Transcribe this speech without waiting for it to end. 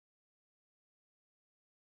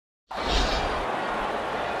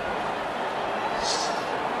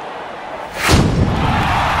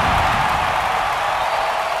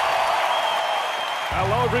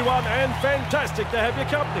everyone, and fantastic to have your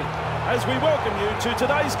company as we welcome you to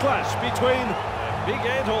today's clash between the Big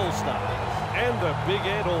Ant All-Stars and the Big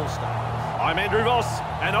Ant All-Stars. I'm Andrew Voss,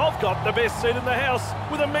 and I've got the best seat in the house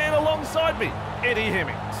with a man alongside me, Eddie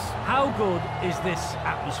Hemmings. How good is this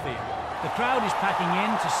atmosphere? The crowd is packing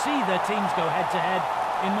in to see their teams go head-to-head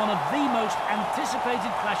in one of the most anticipated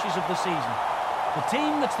clashes of the season. The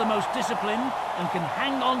team that's the most disciplined and can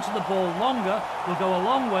hang on to the ball longer will go a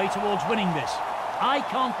long way towards winning this. I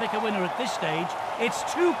can't pick a winner at this stage. It's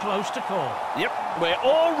too close to call. Yep, we're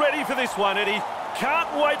all ready for this one, Eddie.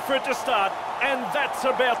 Can't wait for it to start, and that's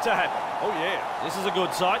about to happen. Oh yeah, this is a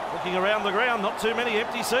good sight. Looking around the ground, not too many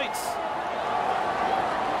empty seats.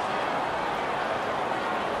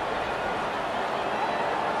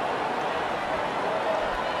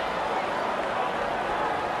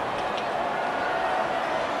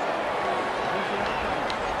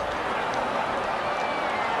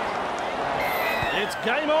 It's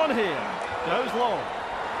game on here. Goes long.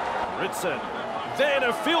 Ritson. There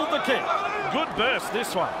to field the kick. Good burst,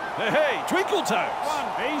 this one. Hey, Twinkle Toes.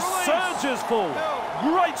 He surges forward.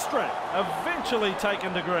 Great strength. Eventually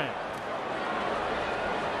taken to ground.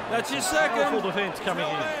 That's your second. Full defence coming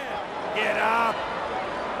in. Get up.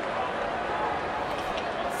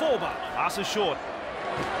 Forward. Passes short.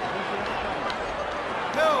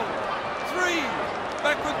 Held. 3.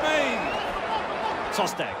 Back with me.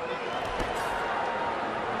 Sostak.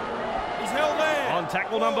 He's held there. On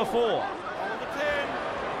tackle number 4. On the 10.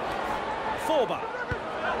 Forward.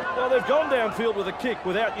 Well, they've gone downfield with a kick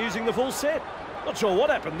without using the full set. Not sure what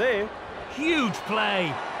happened there. huge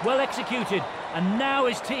play. Well executed. And now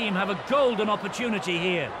his team have a golden opportunity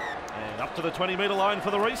here. And up to the 20-metre line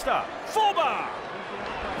for the restart. Forward.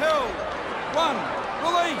 Held. 1.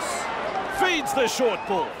 Release. Feeds the short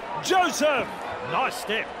ball. Joseph. Nice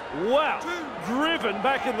step. Wow. 2. Driven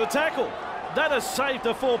back in the tackle. That has saved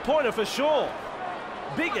a 4-pointer for sure.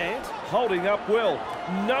 Big Ant holding up well.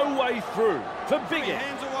 No way through for Big Ant.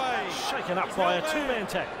 Hands away. Shaken up by a two-man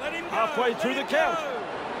tackle. Halfway through the count.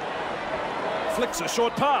 Flicks a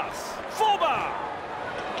short pass. Forward.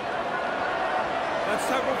 That's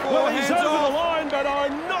tackle 4. Well, he's hands over off. the line, but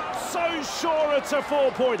I'm not so sure it's a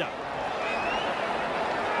 4-pointer.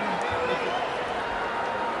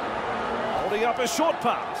 Holding up a short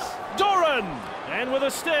pass. Doran. And with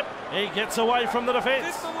a step, he gets away from the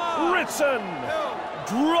defence. Ritson.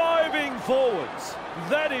 Driving forwards.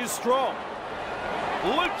 That is strong.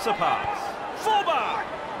 Loops a pass. Forward.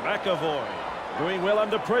 McAvoy. Doing well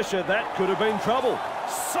under pressure. That could have been trouble.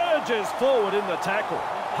 Surges forward in the tackle.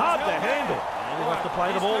 Hard to handle. And he'll have to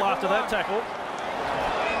play the ball after that tackle.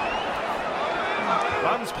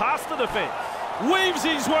 Runs past the defence. Weaves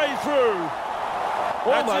his way through.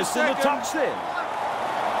 Almost in the touch there.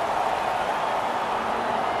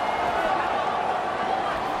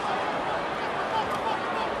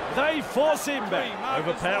 They force him back.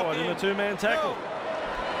 Overpowered in the two-man tackle.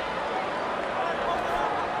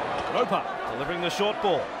 Roper delivering the short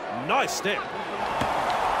ball. Nice step.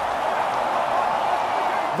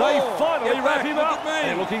 They finally wrap him up.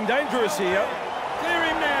 They're looking dangerous here. Clear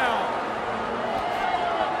him now.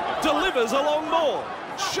 Delivers a long ball.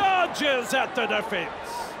 Charges at the defence.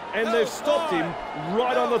 And they've stopped him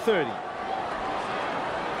right on the 30.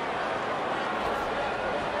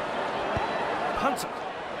 Punts it.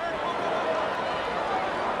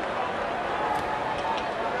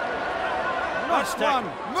 Nice one.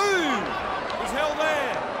 Move. He's held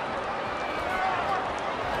there.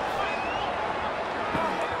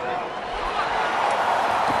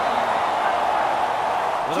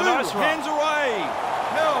 With 2. a nice run. Hands away.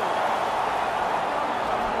 Held.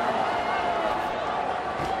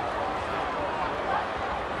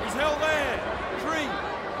 He's held there. 3.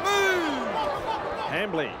 Move.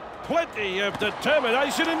 Hambley. Plenty of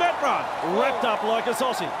determination in that run. Wrapped up like a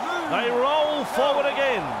sausage. They roll forward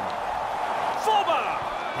again. Forward.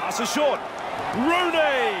 Passes short.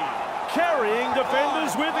 Rooney. Carrying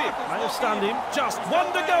defenders with him. May have stunned him. Just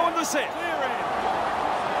one to go in the set.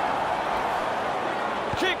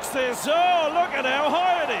 Kicks this. Oh, look at how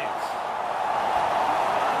high it is.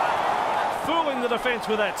 Fooling the defence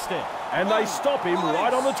with that step. And they stop him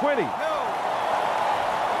right on the 20.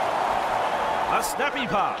 A snappy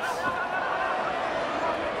pass.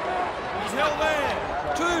 He's held there.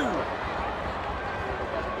 2.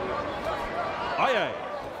 Aye,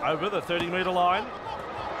 over the 30-metre line.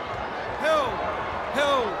 Held.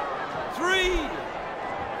 3.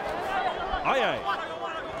 Aye.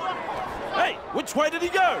 Hey, which way did he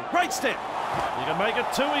go? Great step. He can make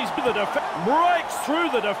it 2. He's with the defence. Breaks through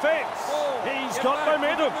the defence. He's got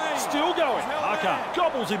momentum. Still going. Parker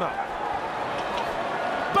gobbles him up.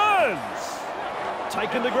 Burns.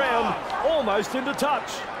 taken to ground, almost into touch.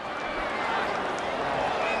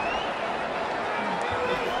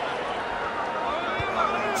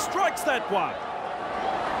 Strikes that one.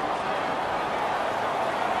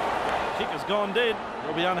 Kick has gone dead.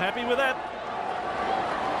 He'll be unhappy with that.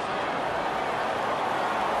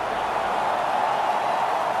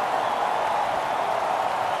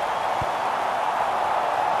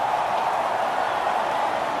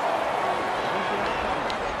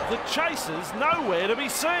 The chaser's nowhere to be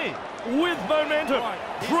seen. With momentum,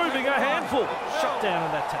 proving a handful. Shut down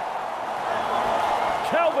in that tackle.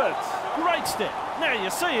 Calvert, great step. Now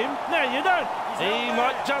you see him, now you don't. He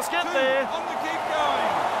might just get there. On the keep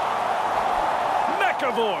going.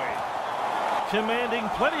 McAvoy, commanding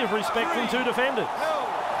plenty of respect from two defenders.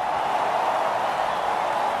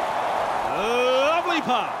 Lovely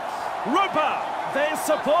pass. Roper, there's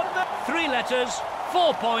support. 3 letters,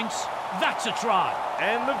 4 points. That's a try.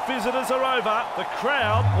 And the visitors are over. The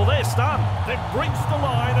crowd, well, they're stunned. They've breached the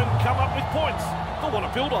line and come up with points. They'll want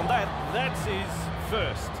to build on that. That's his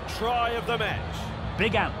first try of the match.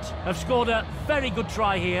 Big Ant have scored a very good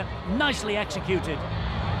try here. Nicely executed.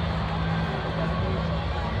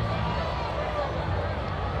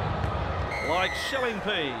 Like shelling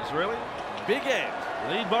peas, really. Big Ant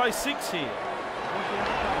lead by 6 here.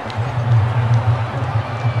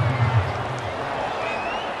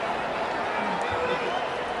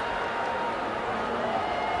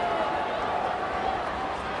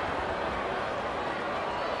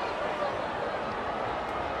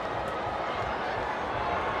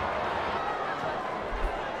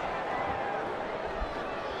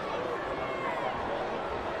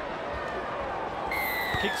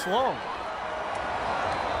 Kicks long.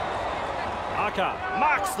 Aka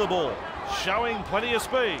marks the ball, showing plenty of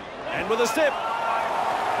speed. And with a step.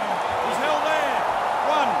 He's held there.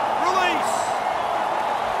 One. Release.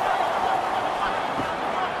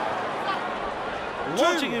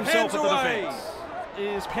 Launching himself at the away. defence.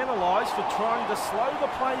 Is penalised for trying to slow the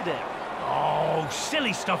play down. Oh,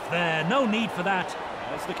 silly stuff there. No need for that.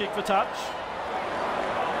 That's the kick for touch.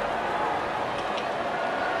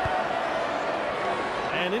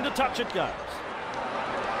 And into touch it goes.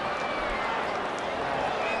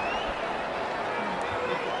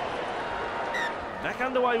 Back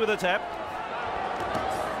underway with a tap.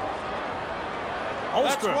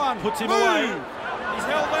 Holstrom puts him away. He's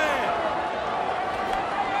held there.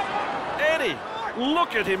 Eddie,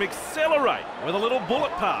 look at him accelerate with a little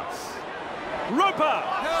bullet pass. Roper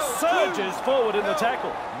surges forward in the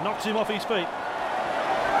tackle. Knocks him off his feet.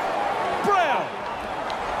 Brown.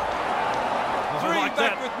 Three Like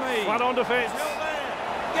back that. with me. Front on defence. Held there.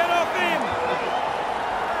 Get off him.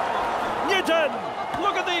 Newton,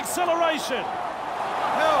 look at the acceleration.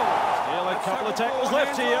 Held. Still a couple of tackles Hands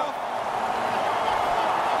left here. off.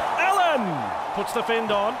 Allen puts the fend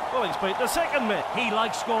on. Well, he's beat the second man. He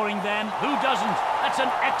likes scoring then. Who doesn't? That's an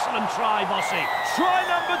excellent try, Bossy. Try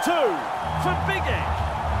number 2 for Big Ant.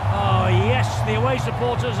 Oh, yes, the away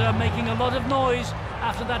supporters are making a lot of noise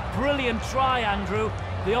after that brilliant try, Andrew.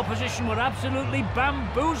 The opposition were absolutely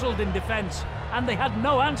bamboozled in defence, and they had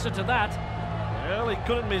no answer to that. Well, he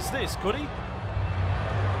couldn't miss this, could he?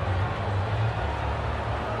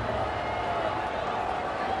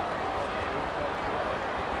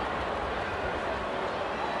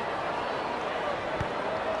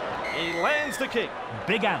 He lands the kick.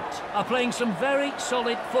 Big Ant are playing some very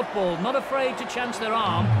solid football, not afraid to chance their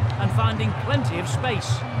arm and finding plenty of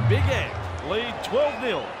space. Big Ant lead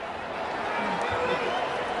 12-0.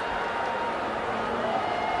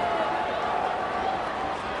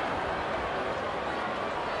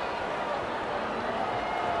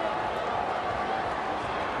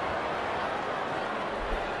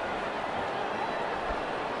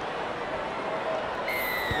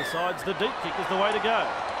 Decides the deep kick is the way to go.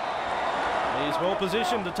 He's well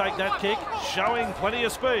positioned to take that kick, showing plenty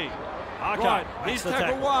of speed. Right, he's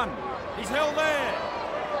tackle 1. He's held there.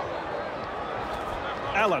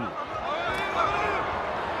 Allen.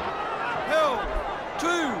 Held.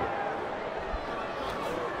 2.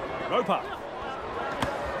 Roper.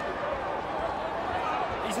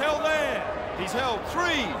 He's held there. He's held.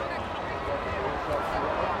 3.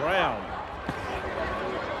 Brown.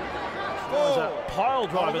 4. There's a pile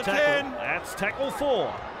driver Over tackle. 10. That's tackle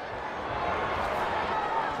 4.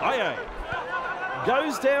 Aye.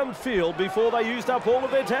 Goes downfield before they used up all of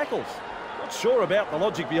their tackles. Not sure about the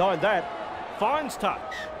logic behind that. Finds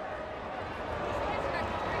touch.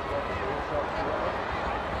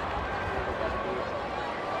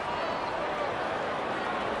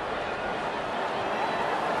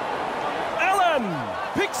 Allen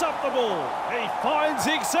picks up the ball. He finds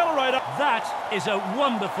the accelerator. That is a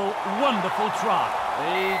wonderful, wonderful try.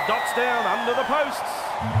 He dots down under the posts.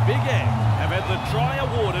 Big Ant have had the try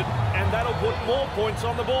awarded, and that'll put more points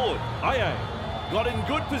on the board. Aye got in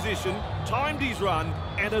good position, timed his run,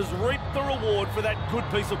 and has reaped the reward for that good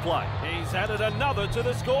piece of play. He's added another to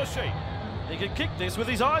the score sheet. He can kick this with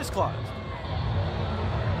his eyes closed.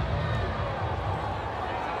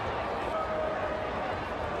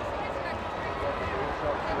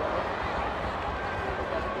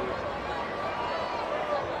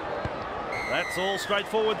 That's all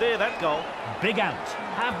straightforward there, that goal. Big Ant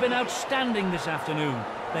have been outstanding this afternoon.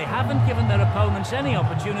 They haven't given their opponents any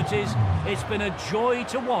opportunities. It's been a joy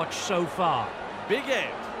to watch so far. Big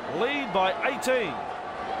Ant lead by 18.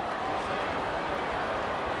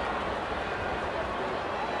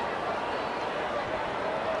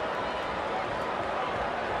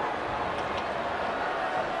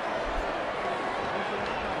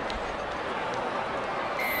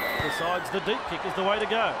 Decides the deep kick is the way to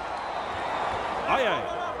go.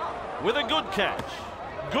 Aye with a good catch.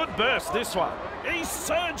 Good burst this one. He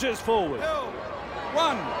surges forward.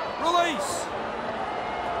 One, release.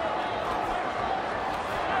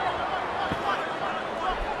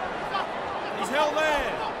 He's held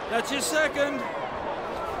there. That's your second.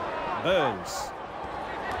 Burns.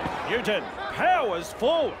 Newton powers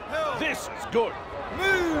forward. This is good.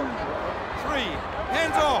 Move. 3,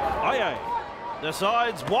 hands off. Aye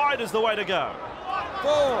decides wide is the way to go. 4,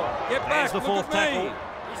 get back. There's the Look fourth at tackle. me.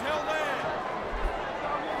 He's held there.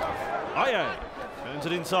 Aye turns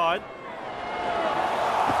it inside.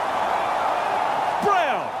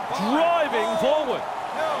 Brown driving forward.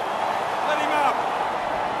 Let him up.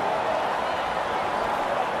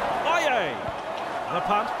 Aye the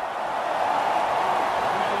punt.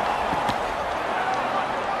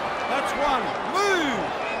 That's one. Move.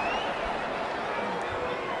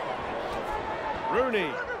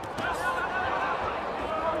 Rooney.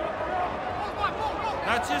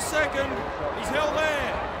 That's his second. He's held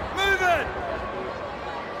there. Move it.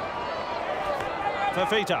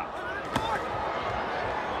 Fafita.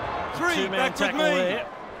 3, Two-man back with tackle me. there.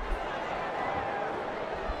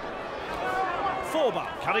 Forber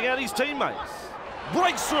cutting out his teammates.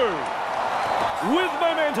 Breaks through with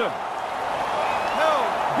momentum.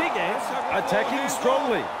 Big Ant attacking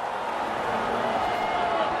strongly.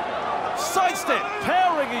 Sidestep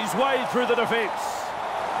powering his way through the defence.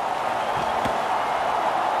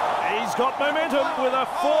 He's got momentum with a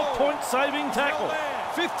 4-point saving tackle.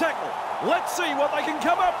 Fifth tackle. Let's see what they can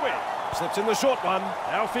come up with. Slips in the short one.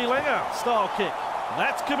 Alfie Langer style kick.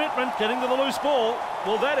 That's commitment, getting to the loose ball.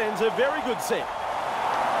 Well, that ends a very good set.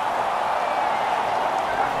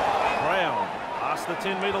 Brown past the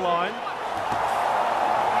 10-metre line.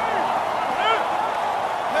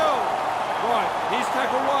 Held. Right, here's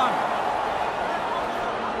tackle 1.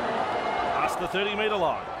 Past the 30-metre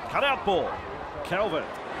line. Cut out ball. Calvert.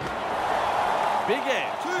 Big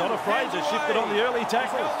Ant not afraid to shift it on the early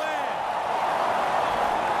tackles.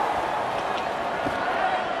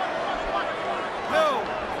 Held.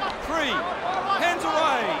 3, hands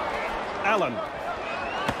away. Allen.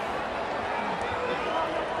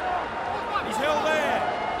 He's held there.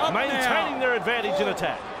 Up Maintaining now. their advantage in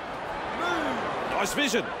attack. Move. Nice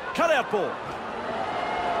vision. Cut out ball.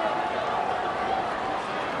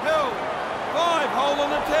 Held. 5, hold on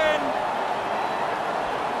the 10.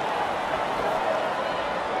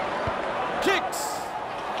 Kicks.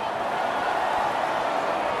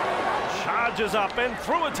 Charges up and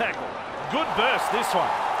through a tackle. Good burst this one.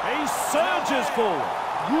 He surges forward.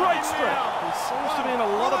 Great sprint. He seems to be in a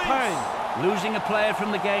lot of pain. Losing a player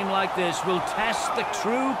from the game like this will test the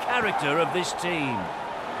true character of this team.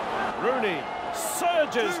 Rooney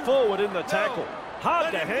surges forward in the tackle.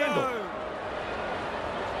 Hard to handle.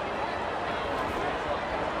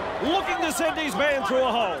 Looking to send his man through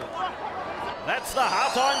a hole. That's the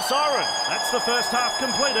half-time siren. That's the first half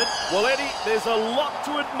completed. Well, Eddie, there's a lot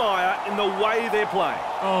to admire in the way they're playing.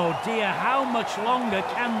 Oh dear, how much longer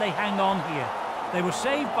can they hang on here? They were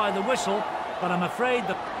saved by the whistle, but I'm afraid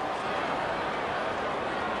the...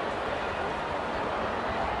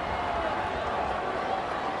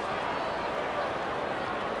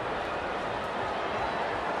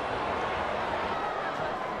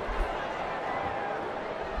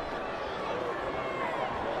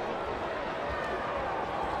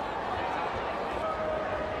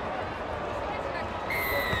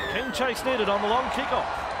 Chase needed on the long kickoff.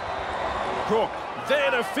 Crook there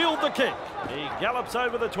to field the kick. He gallops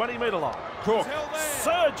over the 20-metre line. Crook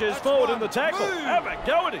surges forward in the tackle. Move. Have a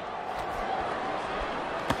go at him.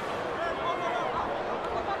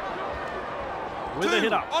 With a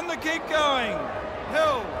hit up. On the kick going.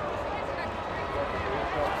 Held.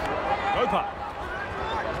 Roper.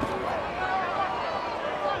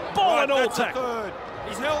 Ball and all That's a tackle. third.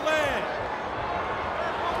 He's held there.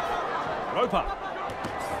 Roper.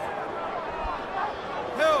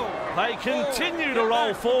 Held. They continue to Get roll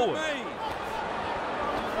back, forward, look at me.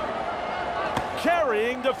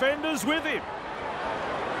 carrying defenders with him.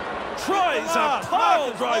 Tries a Mark, pile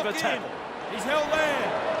Marcus, driver lock in. tackle. He's held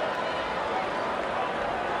there.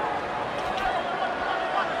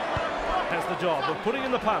 Has the job of putting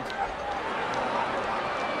in the punt.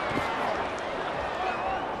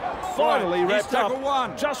 Finally Right, he's wrapped tackle up,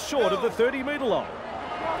 one. just short of the 30-metre line.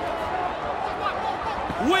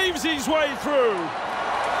 Weaves his way through.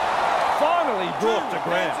 Finally brought to Hands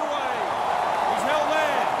ground. away. He's held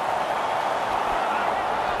there.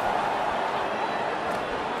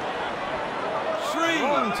 Three.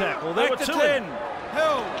 Wrong tackle. There Back were to two 10. in.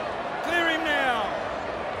 Held. Clear him now.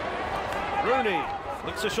 Rooney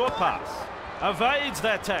flicks a short pass. Evades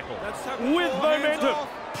that tackle. That's tackle With four, hands momentum. off.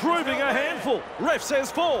 Proving He's a held there. handful. Ref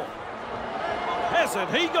says 4.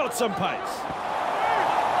 Hasn't he got some pace?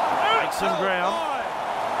 Makes some ground. Five.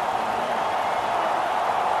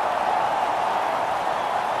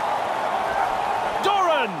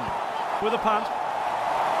 Doran with a punt.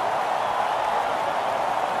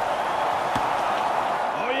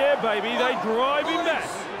 Oh yeah, baby, they drive him back.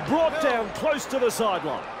 Brought down close to the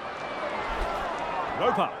sideline.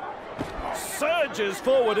 Roper surges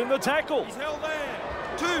forward in the tackle. He's held there.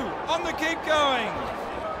 2 on the keep going.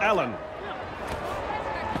 Allen.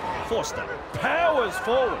 Forster powers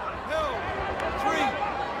forward. Held. 3.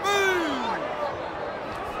 Move.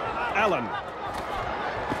 Allen.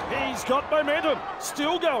 He's got momentum.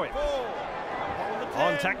 Still going. 4.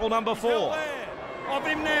 On tackle number 4. Of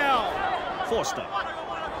him now. Forster.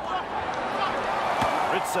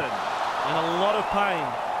 Ritson in a lot of pain.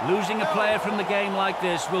 Losing a player from the game like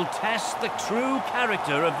this will test the true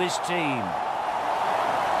character of this team.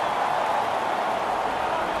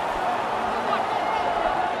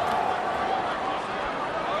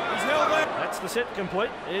 He's held there. That's the set complete.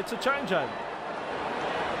 It's a changeover.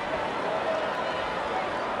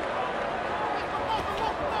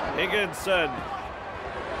 Higginson.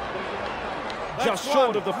 Just That's short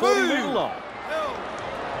one. of the 40-metre Move. line. Held.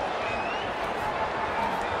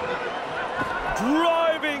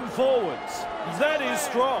 Driving forwards. That is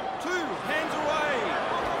strong. 2 hands away.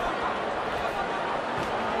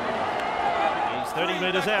 He's 30 Three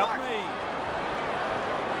metres back out. with me.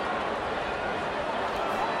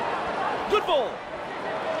 Good ball.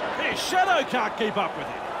 His shadow can't keep up with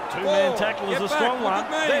him. Two-man Ball. tackle is Get a back, strong look one.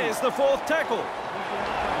 at me. There's the 4th tackle.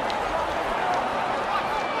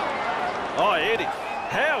 Oh, Eddie,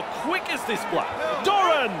 how quick is this bloke?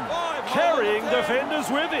 Doran carrying defenders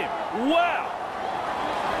with him. Wow.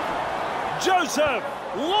 Joseph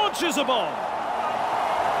launches a bomb.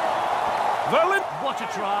 Verlin. What a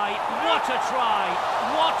try, what a try,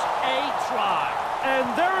 what a try. And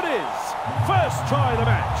there it is. First try of the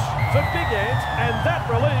match for Big Ed, and that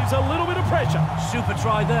relieves a little bit of pressure. Super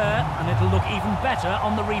try there, and it'll look even better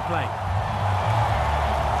on the replay.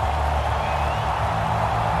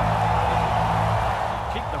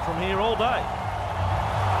 Keep them from here all day.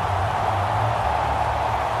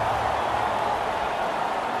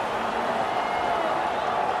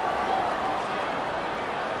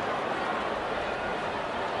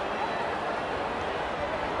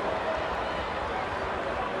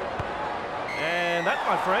 And that,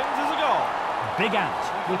 my friends, is a goal. Big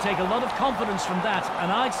Ant will take a lot of confidence from that,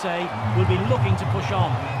 and I'd say we'll be looking to push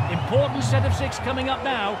on. Important set of 6 coming up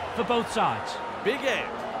now for both sides. Big Ed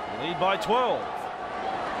lead by 12.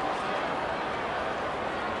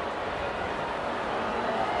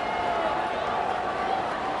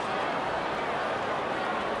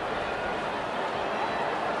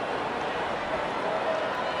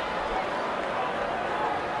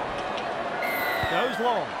 Goes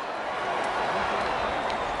long.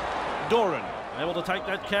 Doran able to take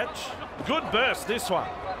that catch. Good burst this one.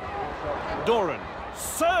 Doran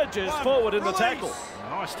surges forward in the tackle.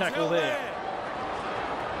 Nice tackle there.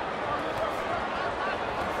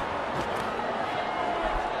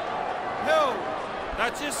 Held.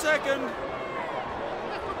 That's your second.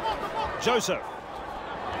 Joseph.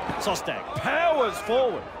 Sostak powers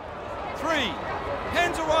forward. 3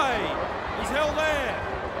 hands away. He's held there.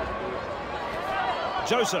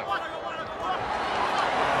 Joseph.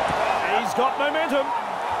 He's got momentum.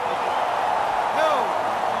 Held.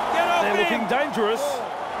 Get off They're him. looking dangerous. 4.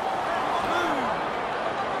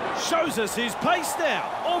 Shows us his pace now.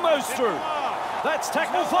 Almost Move. through. That's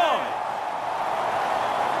tackle 5.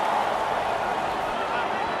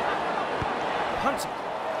 Punts it.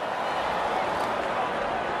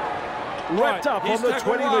 Wrapped up on the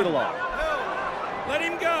 20-metre line. Let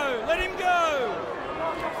him go, let him go.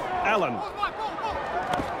 Allen.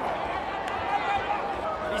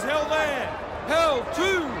 He's held there. Held,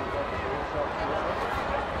 2.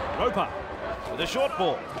 Roper with a short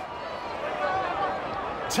ball.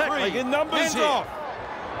 Tackling 3. in numbers Hands here. off.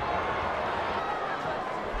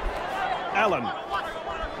 Allen.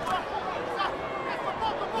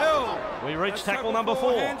 Held. We reach That's tackle number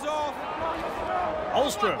 4. Hands off.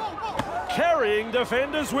 Olstrom carrying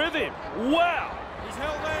defenders with him. Wow. He's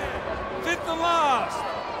held there. 5th and last.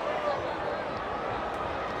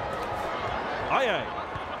 Aye.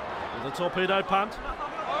 With a torpedo punt.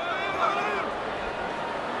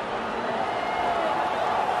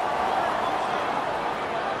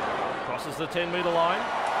 Crosses the 10-metre line.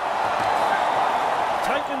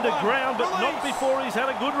 Taken to ground, but not before he's had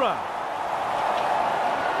a good run.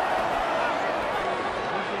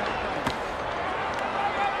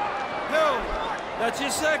 Held. That's your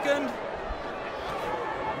second.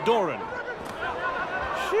 Doran.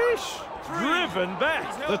 Sheesh. Driven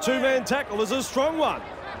back. The two-man tackle is a strong one.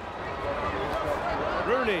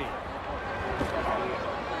 Rooney.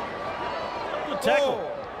 Good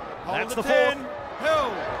tackle. That's the 4th.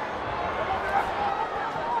 Held.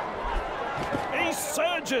 He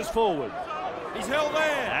surges forward. He's held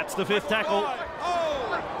there. That's the 5th tackle.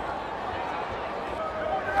 Oh.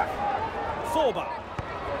 Forber.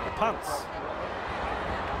 Punts.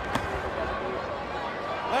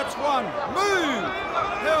 That's 1. Move.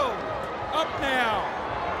 Held. Up now.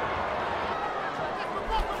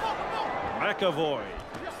 McAvoy.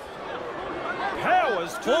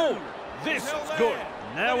 Powers forward. This is good.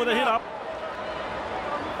 Now with a hit up.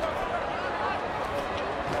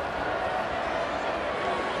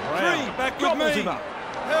 Brown 3. Back with gobbles me. him up.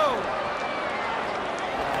 Held.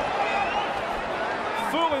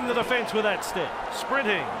 Fooling the defence with that step.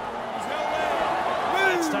 Sprinting. He's held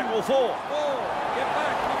there. That's Move. tackle 4. 4. Get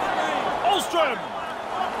back. Look at me. Olstrom.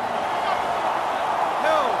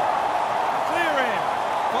 Held. Clear him.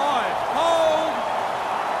 5. Hold.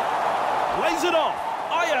 Lays it off.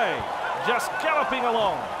 Aye. Just galloping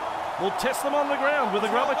along. We'll test them on the ground with a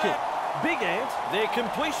grubber kick. Big Ant, their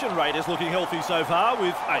completion rate is looking healthy so far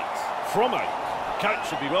with 8 from 8. Coach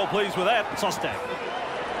should be well pleased with that. Sostak.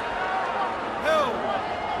 Held.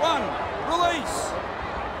 1. Release.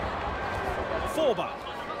 Forber.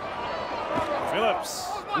 Phillips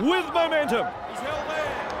with momentum. He's held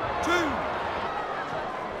there.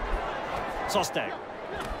 2. Sostak.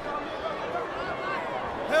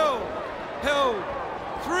 Held. Held.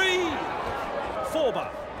 3. Forber.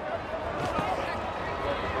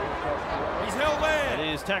 He's held there. That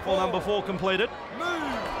is tackle number 4 completed.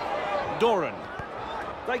 Move. Doran.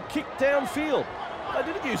 They kicked downfield. They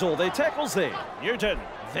didn't use all their tackles there. Newton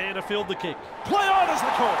there to field the kick. Play on as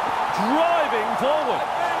the call. Driving forward.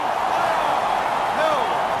 Held.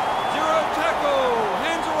 0 tackle.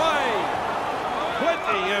 Hands away.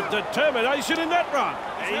 Plenty of determination in that run.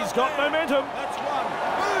 He's got momentum. That's 1.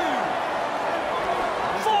 Move.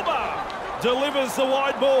 Forber delivers the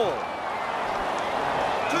wide ball.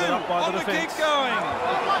 2. Up by On the the kick defence. going.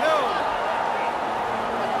 Held.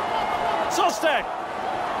 Sostak.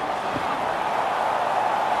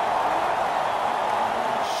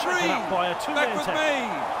 3. Up by a two-man Back with tackle. me.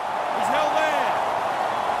 He's held there.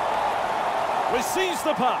 Receives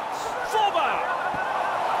the pass. Forber.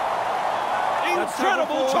 That's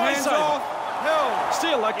Incredible tackle 4. try Hands save. off. Held.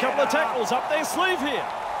 Still a couple of tackles up their sleeve here.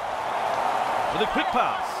 With a quick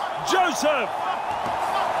pass. Joseph.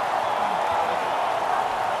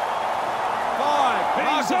 5.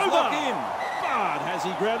 He's Marcus over. lock in. But has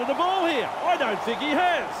he grounded the ball here? I don't think he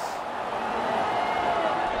has.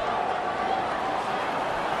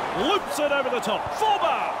 Loops it over the top.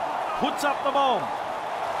 Forber puts up the bomb.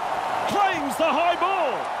 Claims the high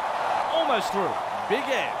ball. Almost through. Big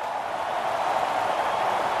Ant.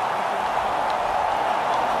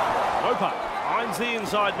 Roper finds the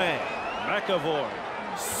inside man. McAvoy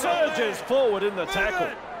surges forward in the tackle.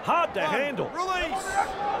 Hard to handle. Release.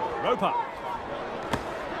 Roper.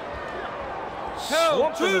 Held.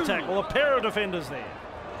 Swamped in the 2. tackle. A pair of defenders there.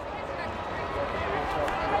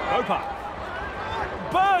 Roper.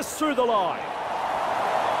 Bursts through the line.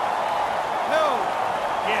 Held.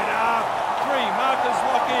 Get up. 3. Marcus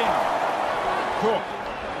lock in. Crook.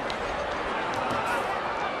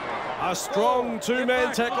 A strong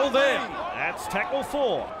two-man tackle there. That's tackle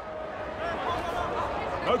 4.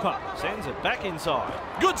 Roper sends it back inside.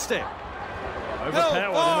 Good step.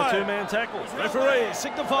 Overpowered in the two-man tackle. Referee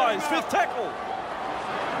signifies 5th tackle.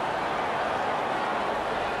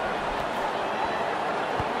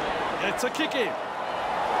 It's a kick in.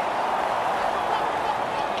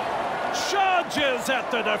 lunges at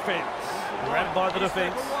the defence. Grabbed by the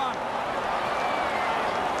defence.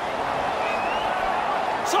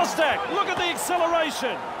 Sostak, look at the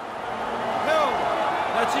acceleration. Held.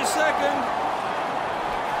 That's his second.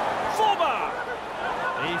 Former.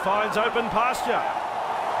 He finds open pasture.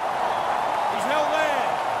 He's held there.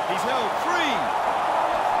 He's held 3.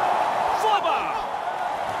 Former.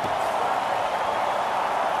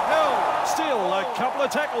 Held. Still a couple of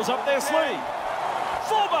tackles up their sleeve.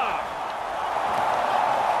 Former.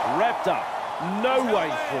 Wrapped up. No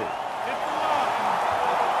way through. Hit the mark.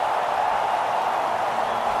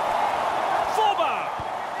 Former.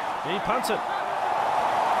 He punts it.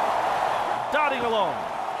 Darting along.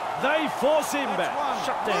 They force him back.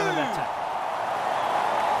 Shut down in that tackle.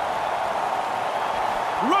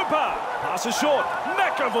 Roper. Passes short.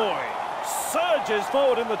 McAvoy surges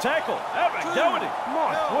forward in the tackle. Have a go at him.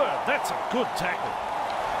 My word, that's a good tackle.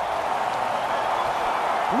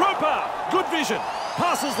 Roper. Good vision.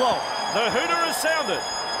 Passes long. The hooter is sounded.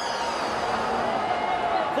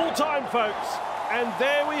 Full time, folks. And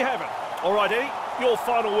there we have it. All right, Eddie, your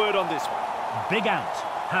final word on this one. Big Ant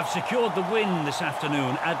have secured the win this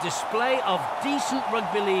afternoon. A display of decent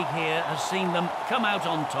rugby league here has seen them come out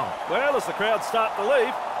on top. Well, as the crowd start to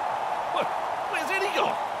leave, look, where's Eddie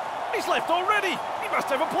gone? He's left already. He must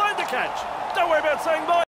have a plane to catch. Don't worry about saying bye.